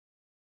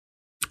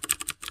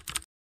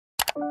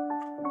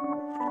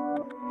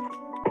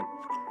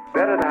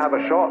have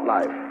a short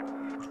life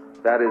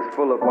that is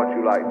full of what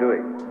you like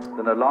doing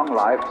than a long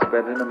life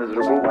spent in a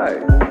miserable way.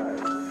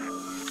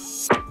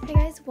 Hey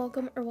guys,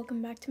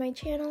 welcome back to my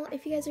channel.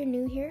 If you guys are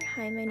new here,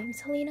 hi, my name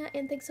is Helena,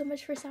 and thanks so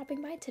much for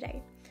stopping by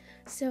today.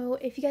 So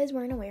if you guys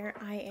weren't aware,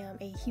 I am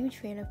a huge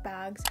fan of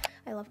bags.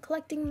 I love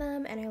collecting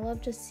them, and I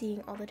love just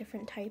seeing all the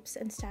different types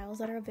and styles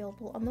that are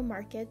available on the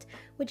market,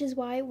 which is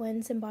why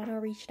when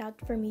Sinbono reached out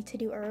for me to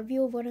do a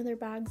review of one of their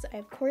bags, I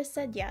of course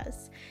said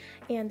yes.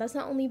 And that's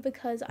not only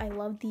because I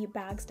love the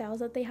bag styles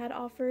that they had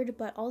offered,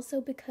 but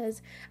also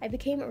because I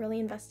became really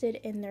invested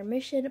in their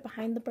mission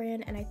behind the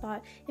brand, and I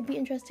thought it'd be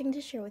interesting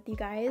to share with you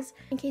guys.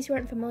 In case you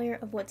aren't familiar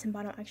of what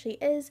Sinbono actually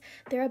is,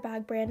 they're a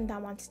bag brand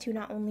that wants to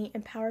not only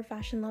empower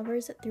fashion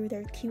lovers through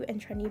their cute and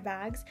trendy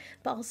bags,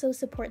 but also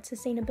support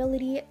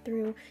sustainability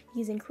through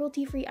using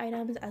cruelty-free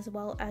items as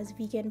well as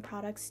vegan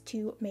products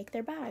to make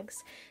their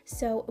bags.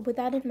 So with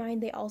that in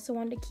mind, they also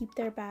want to keep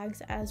their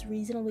bags as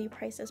reasonably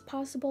priced as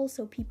possible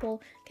so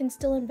people can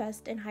still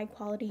invest in high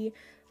quality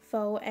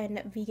faux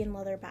and vegan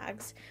leather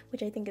bags,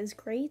 which I think is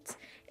great.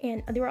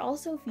 And they were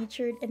also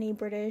featured in a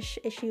British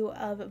issue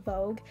of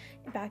Vogue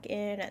back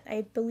in,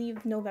 I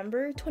believe,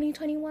 November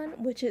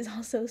 2021, which is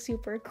also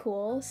super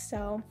cool.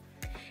 So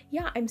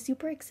yeah, I'm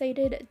super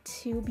excited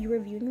to be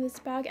reviewing this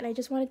bag, and I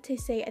just wanted to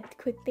say a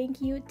quick thank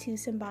you to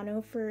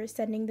Sinbono for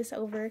sending this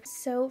over.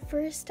 So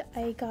first,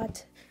 I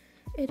got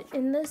it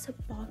in this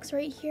box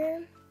right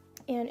here,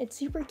 and it's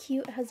super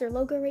cute. It has their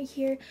logo right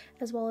here,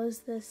 as well as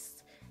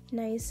this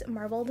nice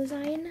marble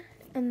design.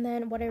 And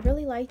then what I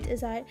really liked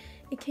is that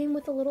it came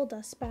with a little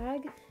dust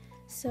bag,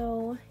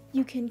 so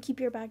you can keep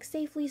your bag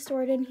safely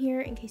stored in here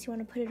in case you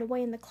want to put it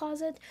away in the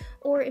closet,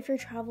 or if you're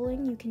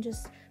traveling, you can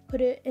just put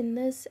it in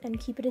this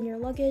and keep it in your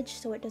luggage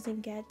so it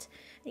doesn't get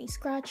any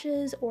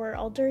scratches or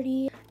all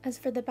dirty. As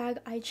for the bag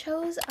I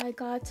chose, I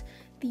got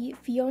the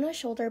Fiona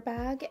shoulder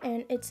bag,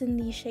 and it's in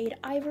the shade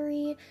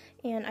Ivory,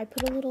 and I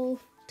put a little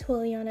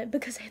twilly on it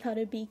because I thought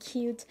it'd be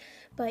cute.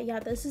 But yeah,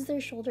 this is their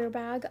shoulder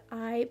bag.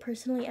 I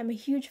personally am a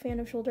huge fan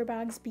of shoulder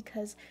bags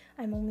because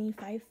I'm only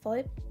 5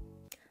 foot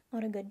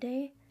on a good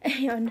day,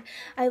 and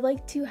I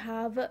like to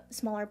have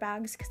smaller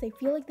bags because I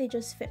feel like they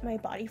just fit my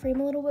body frame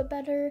a little bit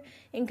better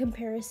in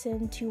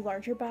comparison to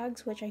larger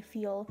bags, which I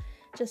feel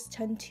just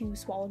tend to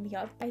swallow me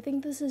up. I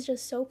think this is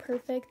just so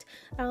perfect.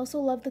 I also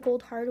love the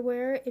gold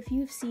hardware. If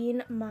you've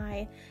seen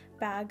my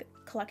bag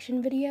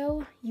collection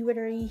video, you would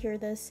already hear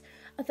this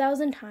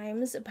 1,000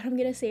 times, but I'm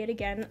gonna say it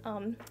again.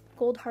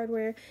 Gold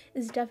hardware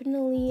is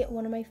definitely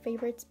one of my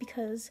favorites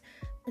because,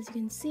 as you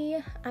can see,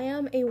 I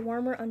am a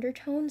warmer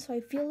undertone, so I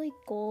feel like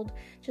gold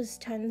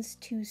just tends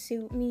to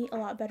suit me a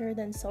lot better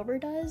than silver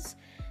does,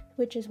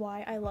 which is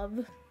why I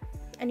love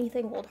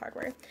anything gold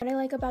hardware. What I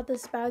like about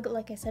this bag,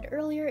 like I said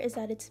earlier, is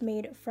that it's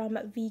made from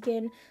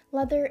vegan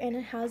leather, and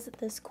it has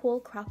this cool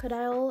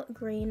crocodile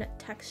grain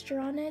texture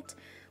on it,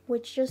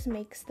 which just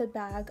makes the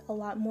bag a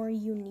lot more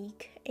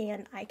unique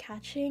and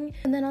eye-catching.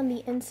 And then on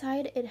the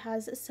inside, it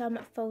has some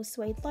faux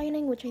suede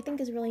lining, which I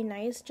think is really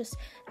nice, just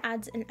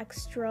adds an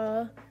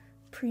extra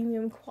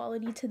premium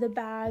quality to the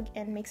bag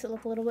and makes it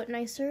look a little bit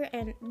nicer,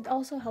 and it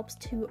also helps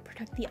to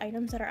protect the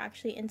items that are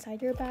actually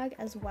inside your bag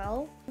as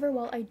well. However,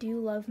 while I do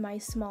love my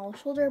small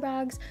shoulder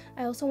bags,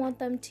 I also want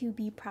them to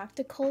be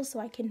practical so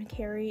I can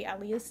carry at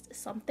least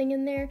something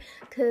in there,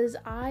 because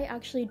I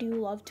actually do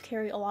love to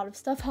carry a lot of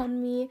stuff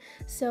on me.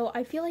 So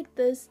I feel like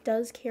this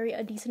does carry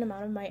a decent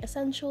amount of my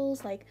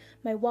essentials, like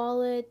my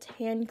wallet,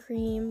 hand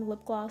cream,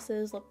 lip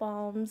glosses, lip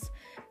balms,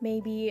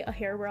 maybe a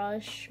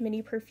hairbrush,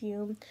 mini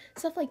perfume,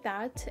 stuff like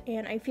that.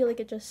 And I feel like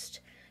it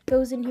just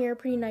goes in here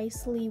pretty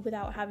nicely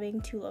without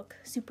having to look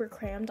super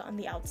crammed on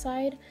the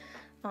outside.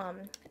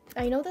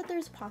 I know that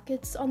there's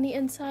pockets on the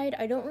inside.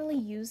 I don't really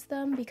use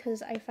them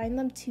because I find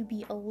them to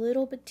be a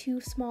little bit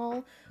too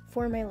small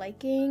for my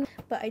liking,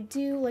 but I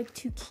do like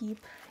to keep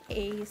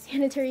a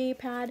sanitary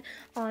pad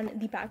on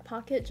the back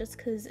pocket just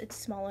because it's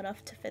small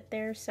enough to fit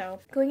there. So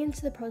going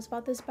into the pros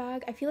about this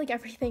bag, I feel like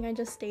everything I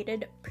just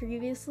stated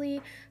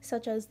previously,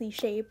 such as the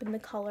shape and the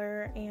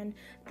color and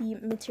the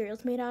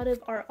materials made out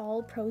of, are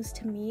all pros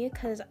to me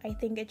because I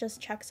think it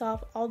just checks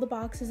off all the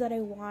boxes that I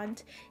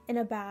want in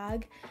a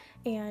bag.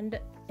 And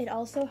it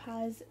also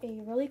has a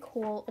really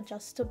cool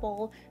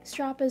adjustable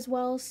strap as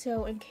well,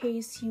 so in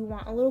case you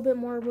want a little bit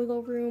more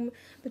wiggle room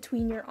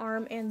between your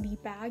arm and the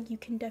bag, you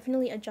can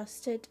definitely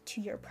adjust it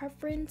to your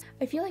preference.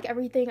 I feel like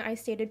everything I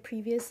stated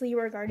previously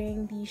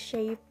regarding the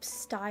shape,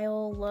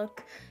 style,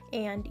 look,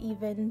 and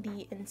even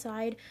the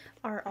inside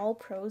are all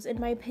pros in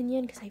my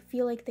opinion, because I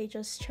feel like they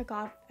just check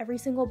off every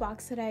single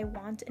box that I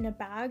want in a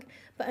bag.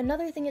 But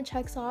another thing it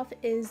checks off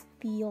is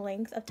the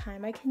length of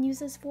time I can use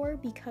this for,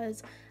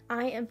 because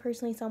I am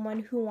personally someone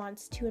who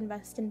wants to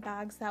invest in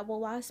bags that will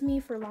last me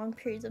for long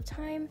periods of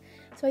time.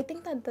 So I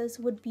think that this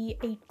would be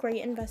a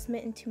great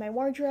investment into my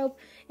wardrobe.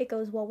 It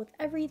goes well with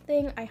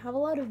everything. I have a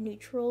lot of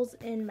neutrals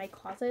in my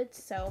closet,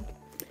 so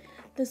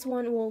this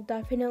one will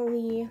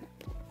definitely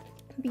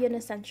be an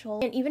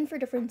essential, and even for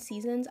different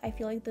seasons I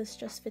feel like this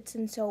just fits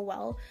in so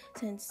well,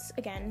 since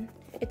again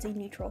it's a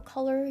neutral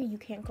color. You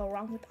can't go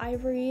wrong with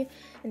ivory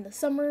in the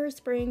summer,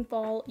 spring,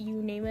 fall,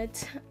 you name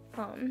it.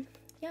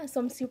 Yeah,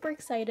 so I'm super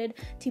excited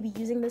to be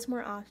using this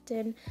more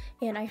often,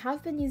 and I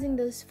have been using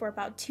this for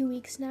about 2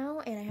 weeks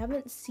now, and I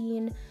haven't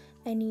seen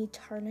any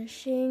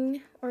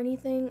tarnishing or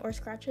anything or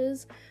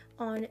scratches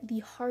on the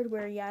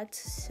hardware yet,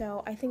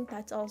 so I think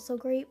that's also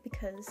great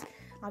because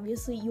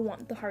obviously you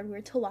want the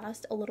hardware to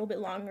last a little bit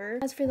longer.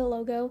 As for the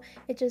logo,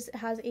 it just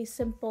has a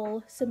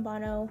simple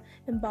sinbono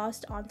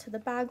embossed onto the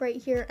bag right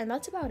here, and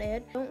that's about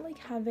it. I don't like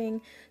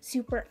having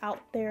super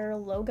out there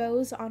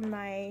logos on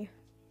my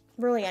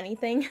really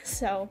anything,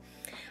 so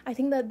I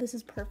think that this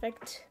is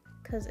perfect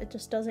because it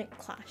just doesn't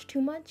clash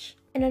too much.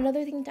 And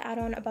another thing to add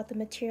on about the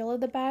material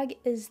of the bag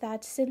is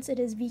that since it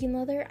is vegan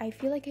leather, I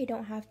feel like I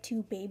don't have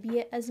to baby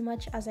it as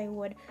much as I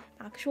would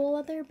actual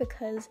leather,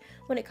 because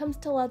when it comes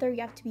to leather,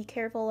 you have to be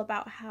careful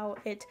about how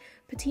it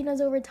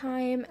patinas over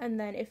time, and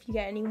then if you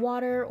get any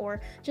water or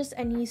just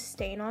any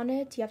stain on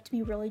it, you have to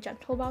be really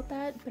gentle about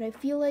that. But I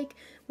feel like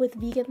with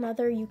vegan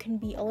leather, you can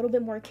be a little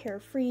bit more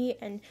carefree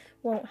and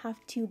won't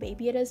have to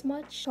baby it as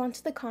much. So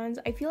onto the cons,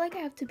 I feel like I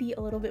have to be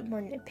a little bit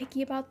more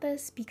nitpicky about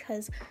this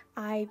because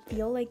I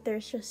feel like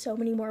there's just so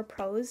many more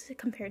pros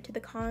compared to the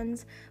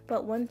cons.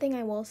 But one thing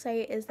I will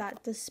say is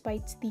that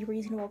despite the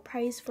reasonable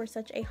price for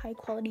such a high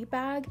quality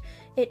bag,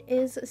 it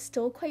is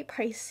still quite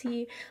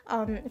pricey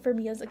for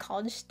me as a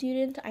college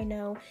student. I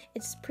know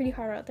it's pretty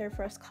hard out there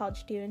for us college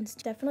students.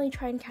 Definitely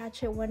try and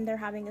catch it when they're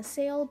having a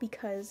sale,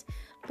 because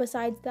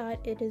besides that,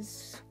 it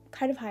is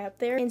kind of high up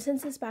there. And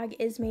since this bag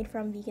is made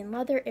from vegan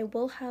leather, it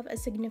will have a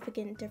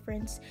significant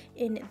difference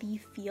in the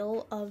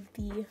feel of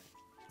the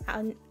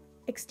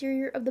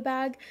exterior of the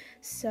bag.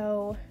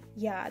 So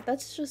yeah,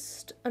 that's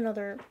just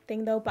another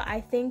thing though, but I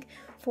think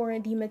for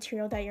the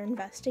material that you're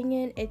investing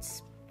in,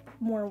 it's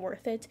more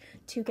worth it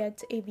to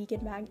get a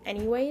vegan bag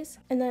anyways.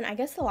 And then I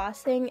guess the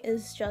last thing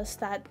is just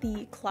that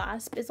the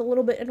clasp is a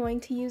little bit annoying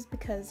to use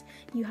because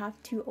you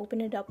have to open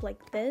it up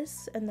like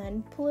this and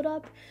then pull it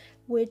up,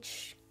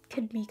 which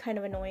could be kind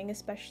of annoying,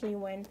 especially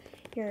when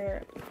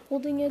you're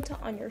holding it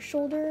on your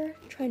shoulder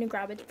trying to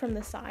grab it from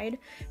the side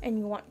and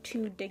you want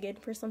to dig in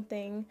for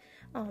something.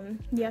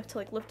 You have to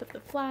like lift up the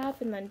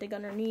flap and then dig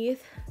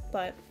underneath.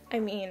 But I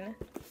mean,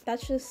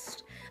 that's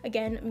just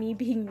again me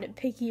being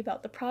nitpicky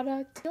about the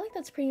product. I feel like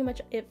that's pretty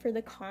much it for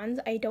the cons.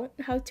 I don't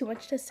have too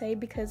much to say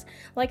because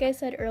like I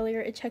said earlier,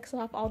 it checks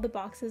off all the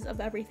boxes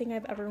of everything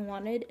I've ever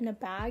wanted in a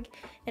bag.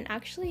 And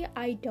actually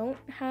I don't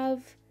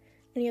have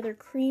any other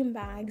cream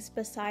bags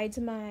besides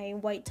my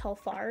white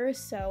Telfar,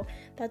 so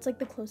that's like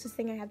the closest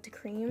thing I have to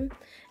cream.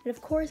 And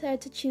of course I had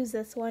to choose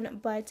this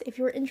one, but if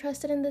you're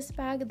interested in this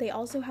bag, they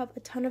also have a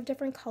ton of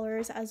different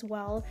colors as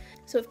well.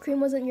 So if cream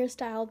wasn't your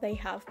style, they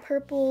have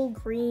purple,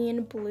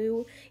 green,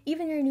 blue,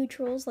 even your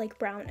neutrals like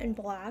brown and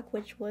black,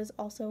 which was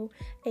also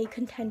a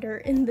contender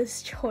in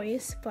this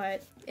choice,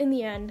 but in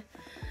the end,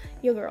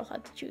 your girl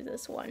had to choose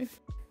this one.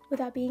 With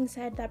that being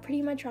said, that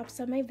pretty much wraps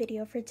up my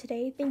video for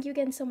today. Thank you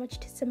again so much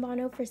to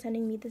Sinbono for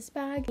sending me this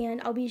bag,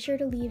 and I'll be sure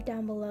to leave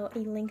down below a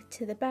link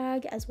to the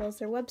bag as well as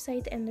their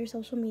website and their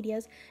social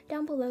medias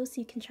down below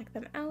so you can check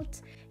them out.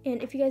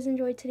 And if you guys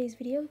enjoyed today's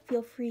video,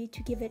 feel free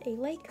to give it a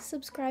like,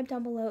 subscribe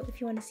down below if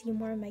you want to see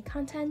more of my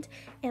content,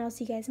 and I'll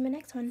see you guys in my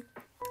next one.